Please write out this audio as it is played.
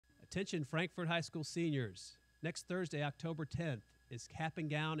Attention Frankfort High School seniors. Next Thursday, October 10th, is Cap and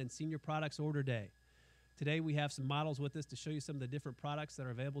Gown and Senior Products Order Day. Today we have some models with us to show you some of the different products that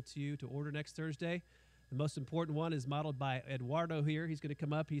are available to you to order next Thursday. The most important one is modeled by Eduardo here. He's going to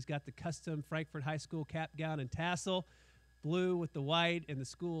come up. He's got the custom Frankfort High School cap, gown, and tassel. Blue with the white and the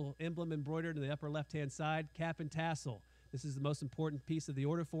school emblem embroidered in the upper left-hand side. Cap and tassel. This is the most important piece of the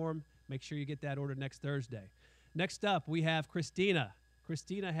order form. Make sure you get that order next Thursday. Next up, we have Christina.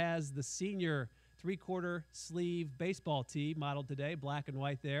 Christina has the senior three-quarter sleeve baseball tee modeled today, black and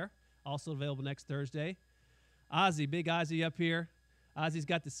white there. Also available next Thursday. Ozzy, big Ozzy up here. Ozzy's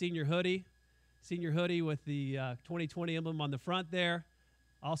got the senior hoodie with the 2020 emblem on the front there.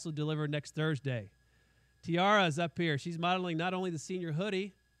 Also delivered next Thursday. Tiara's up here. She's modeling not only the senior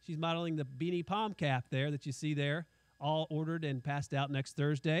hoodie, she's modeling the beanie palm cap there that you see there, all ordered and passed out next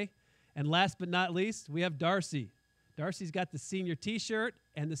Thursday. And last but not least, we have Darcy. Darcy's got the senior t-shirt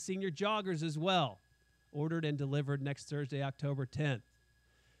and the senior joggers as well, ordered and delivered next Thursday, October 10th.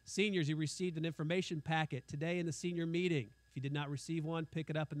 Seniors, you received an information packet today in the senior meeting. If you did not receive one, pick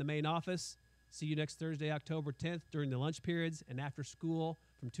it up in the main office. See you next Thursday, October 10th during the lunch periods and after school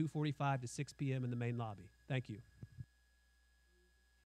from 2:45 to 6 p.m. in the main lobby. Thank you.